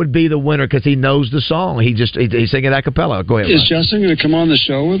think that would be the winner because he knows the song. He's singing a cappella. Go ahead. Is Justin going to come on the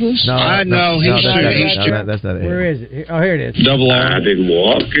show with us? No, that's not it. Where is it? Oh, here it is. Double R. I've been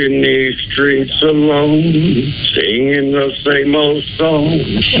walking these streets alone, singing the same old song.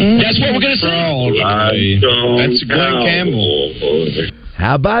 That's what we're going to sing. That's Glenn Campbell.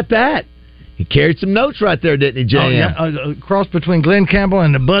 How about that? He carried some notes right there, didn't he, Jay? Oh, yeah. A cross between Glenn Campbell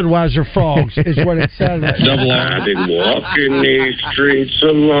and the Budweiser Frogs is what it sounded like. Double R. I've been walking these streets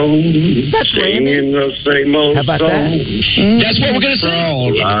alone, singing the same old How about song. that? That's what we're going to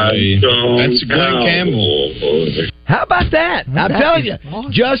sing. That's Glenn Campbell. How about that? I'm telling you,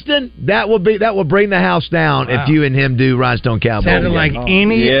 awesome. Justin, that will bring the house down if you and him do Rhinestone Cowboy. Sounded like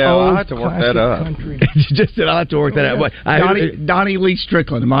any old I'll have to work that up. Just that I'll have to work that out. Donnie Lee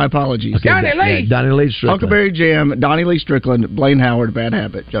Strickland. My apologies. Okay, Donnie Lee. Donnie Lee Strickland. Huckleberry Jim, Donnie Lee Strickland, Blaine Howard, Bad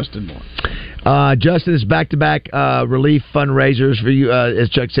Habit, Justin Moore. Justin, is back-to-back relief fundraisers for you. As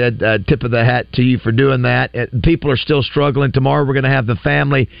Chuck said, tip of the hat to you for doing that. People are still struggling. Tomorrow we're going to have the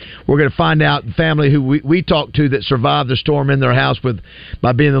family. We're going to find out the family who we talked to that survived the storm in their house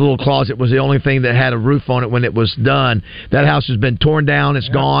by being in the little closet was the only thing that had a roof on it when it was done. That house has been torn down. It's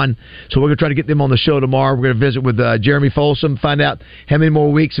gone. So we're going to try to get them on the show tomorrow. We're going to visit with Jeremy Folsom, find out how many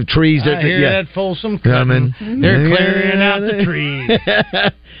more weeks of trees. I hear that Folsom coming. They're clearing out the trees.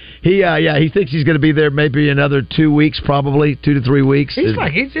 He thinks he's going to be there maybe another 2 weeks, probably 2 to 3 weeks.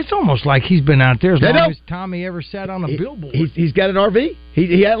 It's almost like he's been out there as long as Tommy ever sat on a billboard. He's got an RV.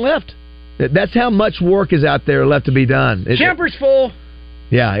 He hadn't left. That's how much work is out there left to be done. Camper's full.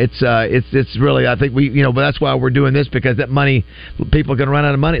 Yeah, it's really. I think but that's why we're doing this, because that money, people are going to run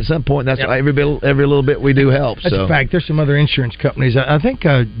out of money at some point. And that's why every little bit we do helps. That's a fact. There's some other insurance companies. I think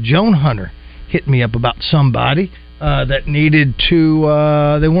Joan Hunter hit me up about somebody that needed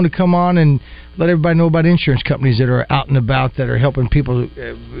to. They want to come on and let everybody know about insurance companies that are out and about that are helping people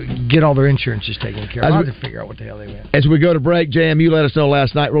get all their insurances taken care of. I'll have to figure out what the hell they meant. As we go to break, JM, you let us know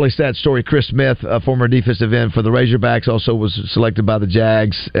last night. Really sad story. Chris Smith, former defensive end for the Razorbacks, also was selected by the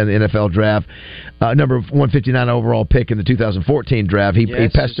Jags in the NFL draft. Number 159 overall pick in the 2014 draft. He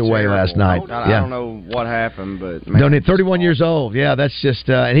passed away last night. I don't know what happened, but man, 31 years old. Yeah, that's just.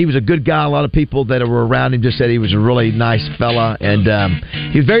 And he was a good guy. A lot of people that were around him just said he was a really nice fella, and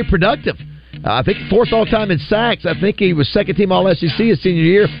he was very productive. I think fourth all-time in sacks. I think he was second team All-SEC his senior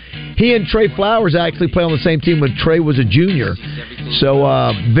year. He and Trey Flowers actually play on the same team when Trey was a junior. So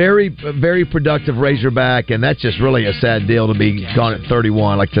very, very productive Razorback, and that's just really a sad deal to be gone at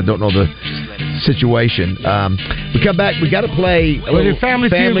 31. Like I said, don't know the situation. We come back. We got to play a little Family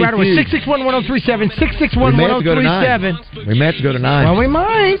Feud. Right away. 661-1037. 661-1037. We may have to go to 9. Well, we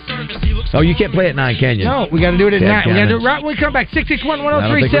might. Oh, you can't play at 9, can you? No, we got to do it at 9. We got to do it right when we come back.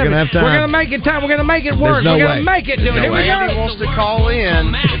 661-1037. We're going to make it time. We're going to make it work. We're going to make it. Do it. Here we go. Andy wants to call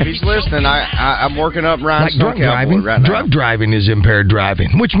in. If he's listening, I'm working up Rhinestone Cowboy right now. Drug driving is impaired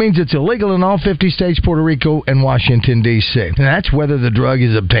driving, which means it's illegal in all 50 states, Puerto Rico, and Washington, D.C. And that's whether the drug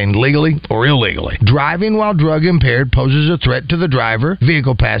is obtained legally or illegally. Driving while drug impaired poses a threat to the driver,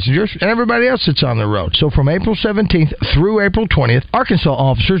 vehicle passengers, and everybody else that's on the road. So from April 17th through April 20th, Arkansas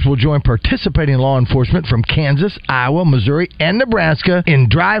officers will join participating law enforcement from Kansas, Iowa, Missouri, and Nebraska in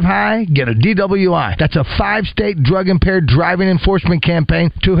Drive High, Get a DWI. That's a 5-state drug-impaired driving enforcement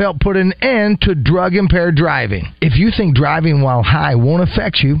campaign to help put an end to drug-impaired driving. If you think driving while high won't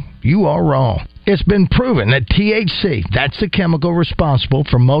affect you, you are wrong. It's been proven that THC, that's the chemical responsible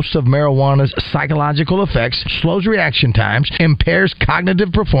for most of marijuana's psychological effects, slows reaction times, impairs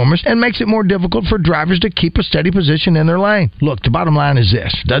cognitive performance, and makes it more difficult for drivers to keep a steady position in their lane. Look, the bottom line is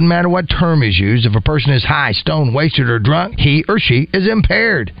this. Doesn't matter what term is used, if a person is high, stoned, wasted, or drunk, he or she is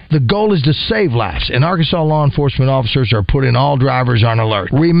impaired. The goal is to save lives, and Arkansas law enforcement officers are putting all drivers on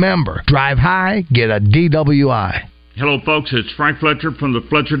alert. Remember, drive high, get a DWI. Hello, folks. It's Frank Fletcher from the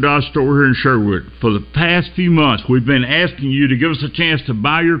Fletcher Dodge store here in Sherwood. For the past few months, we've been asking you to give us a chance to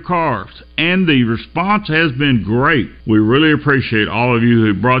buy your cars, and the response has been great. We really appreciate all of you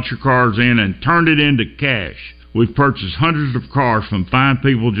who brought your cars in and turned it into cash. We've purchased hundreds of cars from fine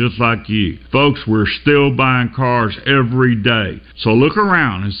people just like you. Folks, we're still buying cars every day. So look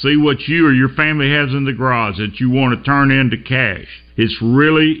around and see what you or your family has in the garage that you want to turn into cash. It's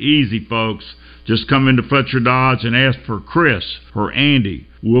really easy, folks. Just come into Fletcher Dodge and ask for Chris or Andy.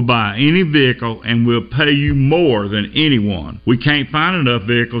 We'll buy any vehicle and we'll pay you more than anyone. We can't find enough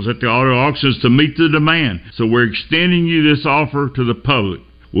vehicles at the auto auctions to meet the demand, so we're extending you this offer to the public.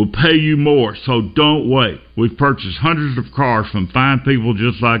 We'll pay you more, so don't wait. We've purchased hundreds of cars from fine people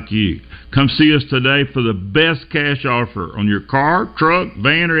just like you. Come see us today for the best cash offer on your car, truck,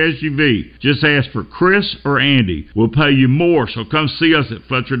 van, or SUV. Just ask for Chris or Andy. We'll pay you more, so come see us at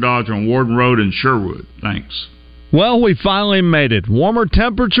Fletcher Dodge on Warden Road in Sherwood. Thanks. Well, we finally made it. Warmer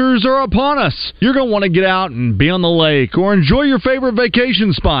temperatures are upon us. You're going to want to get out and be on the lake or enjoy your favorite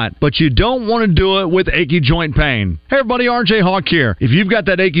vacation spot, but you don't want to do it with achy joint pain. Hey everybody, RJ Hawk here. If you've got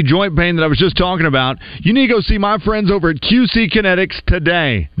that achy joint pain that I was just talking about, you need to go see my friends over at QC Kinetics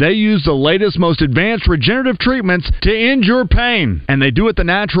today. They use the latest, most advanced regenerative treatments to end your pain, and they do it the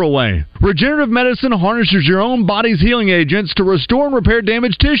natural way. Regenerative medicine harnesses your own body's healing agents to restore and repair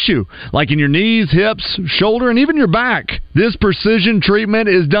damaged tissue, like in your knees, hips, shoulder, and even your back. This precision treatment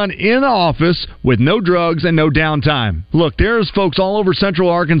is done in the office with no drugs and no downtime. Look, there's folks all over Central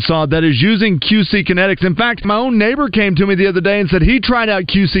Arkansas that is using QC Kinetics. In fact, my own neighbor came to me the other day and said he tried out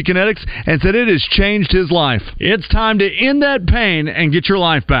QC Kinetics and said it has changed his life. It's time to end that pain and get your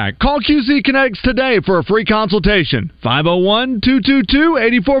life back. Call QC Kinetics today for a free consultation.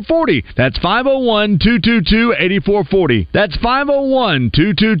 501-222-8440. That's 501-222-8440. That's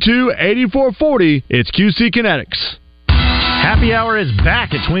 501-222-8440. It's QC Kinetics. Happy Hour is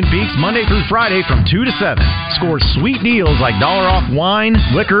back at Twin Peaks Monday through Friday from 2 to 7. Score sweet deals like $1 off wine,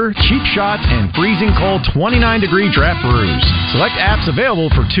 liquor, cheap shots, and freezing cold 29-degree draft brews. Select apps available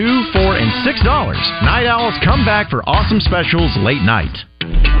for $2, $4, and $6. Night Owls come back for awesome specials late night.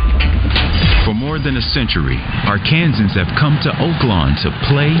 For more than a century, Arkansans have come to Oaklawn to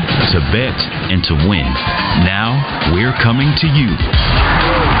play, to bet, and to win. Now, we're coming to you.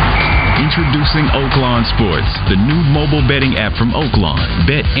 Introducing Oaklawn Sports, the new mobile betting app from Oaklawn.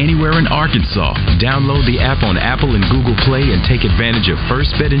 Bet anywhere in Arkansas. Download the app on Apple and Google Play and take advantage of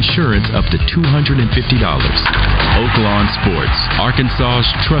first bet insurance up to $250. Oaklawn Sports, Arkansas's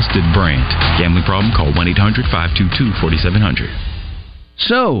trusted brand. Gambling problem? Call 1-800-522-4700.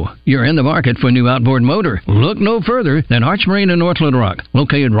 So, you're in the market for a new outboard motor. Look no further than Arch Marine in North Little Rock.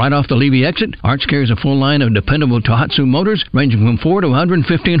 Located right off the Levy exit, Arch carries a full line of dependable Tohatsu motors ranging from 4 to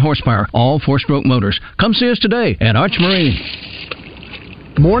 115 horsepower, all 4-stroke motors. Come see us today at Arch Marine.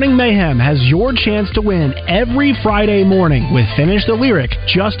 Morning Mayhem has your chance to win every Friday morning with Finish the Lyric.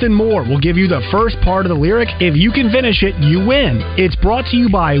 Justin Moore will give you the first part of the lyric. If you can finish it, you win. It's brought to you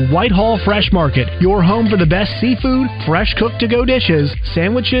by Whitehall Fresh Market, your home for the best seafood, fresh cooked-to-go dishes,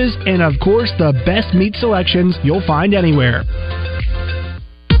 sandwiches, and of course the best meat selections you'll find anywhere.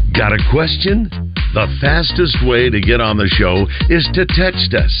 Got a question? The fastest way to get on the show is to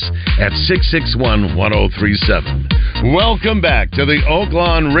text us at 661-1037. Welcome back to the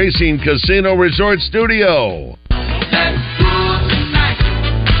Oaklawn Racing Casino Resort Studio.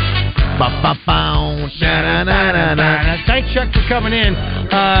 Thanks, Chuck, for coming in.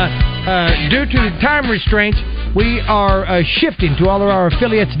 Due to the time restraints, we are shifting to all of our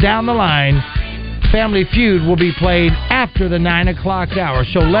affiliates down the line. Family Feud will be played after the 9 o'clock hour.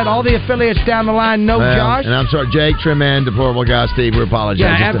 So let all the affiliates down the line know, Josh. And I'm sorry, Jake, Trimman, Deplorable Guy, Steve, we apologize.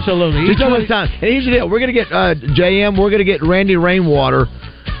 Yeah, absolutely. Just one time. And here's the deal. We're going to get, JM, we're going to get Randy Rainwater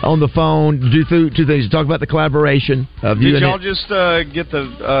on the phone to do two things. To talk about the collaboration of you. Did y'all just get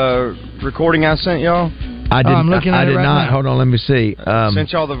the recording I sent y'all? I did not. Now. Hold on, let me see.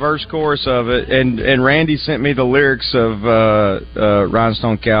 Sent y'all the verse chorus of it, and Randy sent me the lyrics of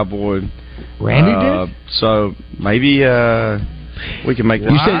Rhinestone Cowboy. Randy did? So maybe we can make.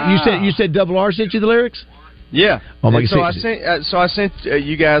 You said Double R sent you the lyrics? Yeah. Oh my so I sent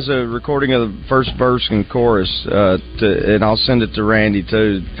you guys a recording of the first verse and chorus, and I'll send it to Randy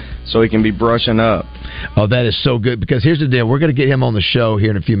too. so he can be brushing up. Oh, that is so good, because here's the deal. We're going to get him on the show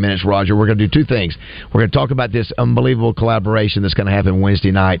here in a few minutes, Roger. We're going to do two things. We're going to talk about this unbelievable collaboration that's going to happen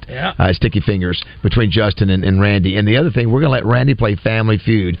Wednesday night, Sticky Fingers, between Justin and Randy. And the other thing, we're going to let Randy play Family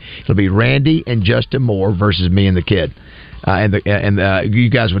Feud. It'll be Randy and Justin Moore versus me and the kid. And you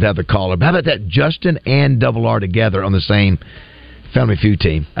guys would have the caller. How about that? Justin and Double R together on the same Family Feud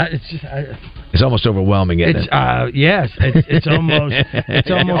team. It's almost overwhelming, isn't it? Yes, it's almost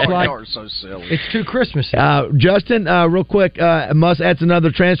like are so silly. It's too Christmassy. Justin, real quick, Muss adds another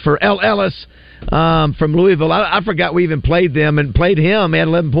transfer. L. Ellis from Louisville. I forgot we even played them and played him. He had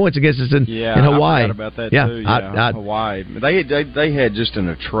 11 points against us in Hawaii. I forgot about that too. Hawaii. They had just an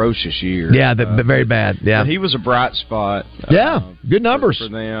atrocious year. Yeah, very bad. Yeah, but he was a bright spot. Good numbers for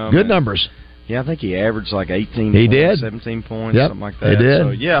them. Good numbers. Yeah, I think he averaged like 18 he points, did. 17 points, Yep. something like that. He did. So,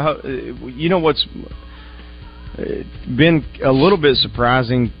 yeah, you know what's been a little bit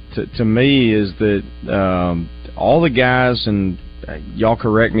surprising to me is that all the guys, and y'all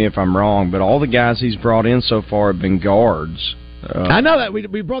correct me if I'm wrong, but all the guys he's brought in so far have been guards. I know that.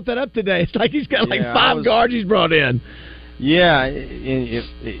 We brought that up today. It's like he's got five guards he's brought in. Yeah,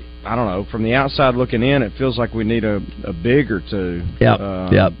 I don't know. From the outside looking in, it feels like we need a big or two.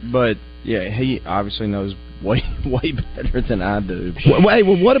 Yep. But yeah, he obviously knows way better than I do.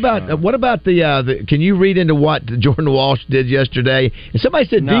 What about the? Can you read into what Jordan Walsh did yesterday? And somebody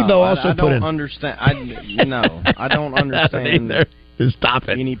said Devo also I put in. don't understand. I don't understand. Stop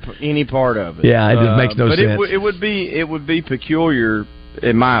it. Any part of it. Yeah, it just makes no sense. But it would be peculiar,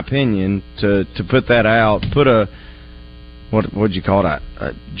 in my opinion, to put that out. Put a what'd you call it?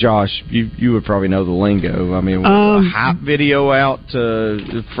 Josh, you would probably know the lingo. I mean, a hype video out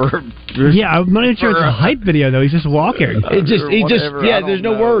for. Yeah, I'm not even sure it's a hype video though. He's just walking. There's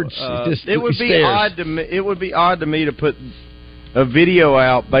no words. It would be odd to me. It would be odd to me to put a video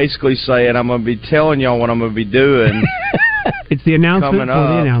out basically saying I'm going to be telling y'all what I'm going to be doing. It's the announcement coming up,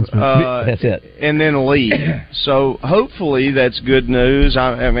 the announcement. That's it. And then leave. So hopefully that's good news.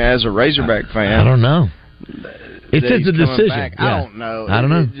 I mean, as a Razorback fan, I don't know. It says a decision. Back. Yeah. I don't know. I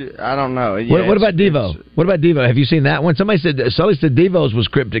don't know. Yeah, what about Devo? What about Devo? Have you seen that one? Sully said Devo's was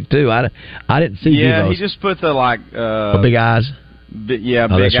cryptic too. I didn't see Devo's. Yeah, he just put the big eyes. Big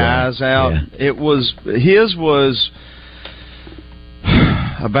eyes out. Yeah. His was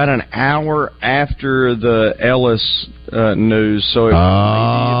about an hour after the Ellis news. So maybe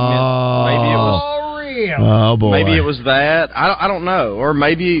it was real. Oh boy. Maybe it was that. I don't know. Or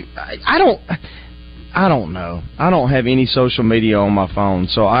maybe I don't know. I don't have any social media on my phone,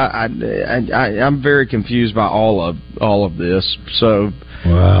 so I'm very confused by all of this. So,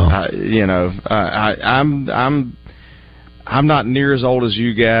 wow. I'm not near as old as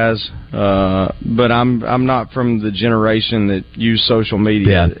you guys, but I'm not from the generation that use social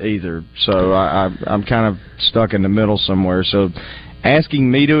media either. So I'm kind of stuck in the middle somewhere. So, asking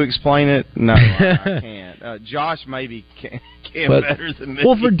me to explain it, no, I can't. Josh maybe can better than me.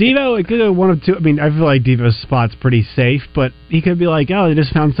 Well, for Devo, it could have one of two. I mean, I feel like Devo's spot's pretty safe, but he could be like, "Oh, they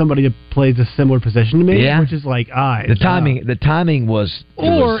just found somebody that plays a similar position to me," which is like, the timing was.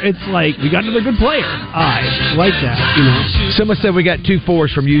 It's like we got another good player. Like that, you know. Someone said we got two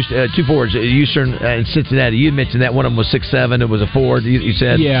forwards from Eastern and Cincinnati. You mentioned that one of them was 6'7". It was a forward. You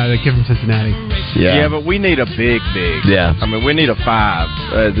said, yeah, the kid from Cincinnati. Yeah, but we need a big. Yeah, I mean, we need a 5.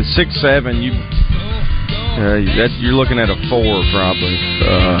 The 6'7", you're looking at a 4 probably.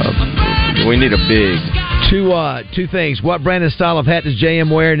 We need a big. Two things. What brand and style of hat does JM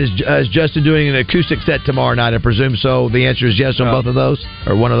wear, and is Justin doing an acoustic set tomorrow night? I presume so. The answer is yes on both of those,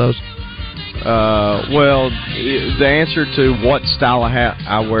 or one of those. Well, the answer to what style of hat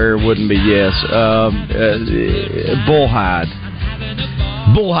I wear wouldn't be yes. Bullhide.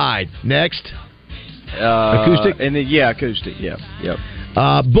 Bullhide. Next. Acoustic? And then, acoustic. Yep.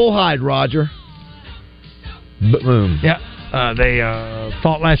 Bullhide, Roger. Boom. Yeah. They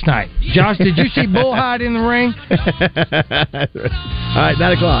fought last night. Josh, did you see Bullhide in the ring? All right,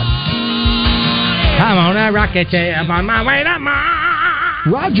 9 o'clock. I'm on a rocket ship. I'm on my way to Mars.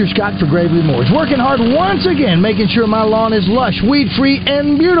 Roger Scott for Gravely Moors, working hard once again, making sure my lawn is lush, weed-free,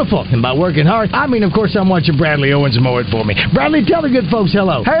 and beautiful. And by working hard, I mean, of course, I'm watching Bradley Owens mow it for me. Bradley, tell the good folks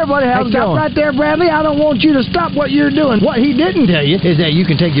hello. Hey, everybody, how's it going? Stop right there, Bradley. I don't want you to stop what you're doing. What he didn't tell you is that you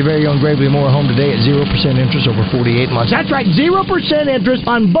can take your very own Gravely Mower home today at 0% interest over 48 months. That's right, 0% interest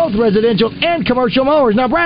on both residential and commercial mowers. Now, Brad,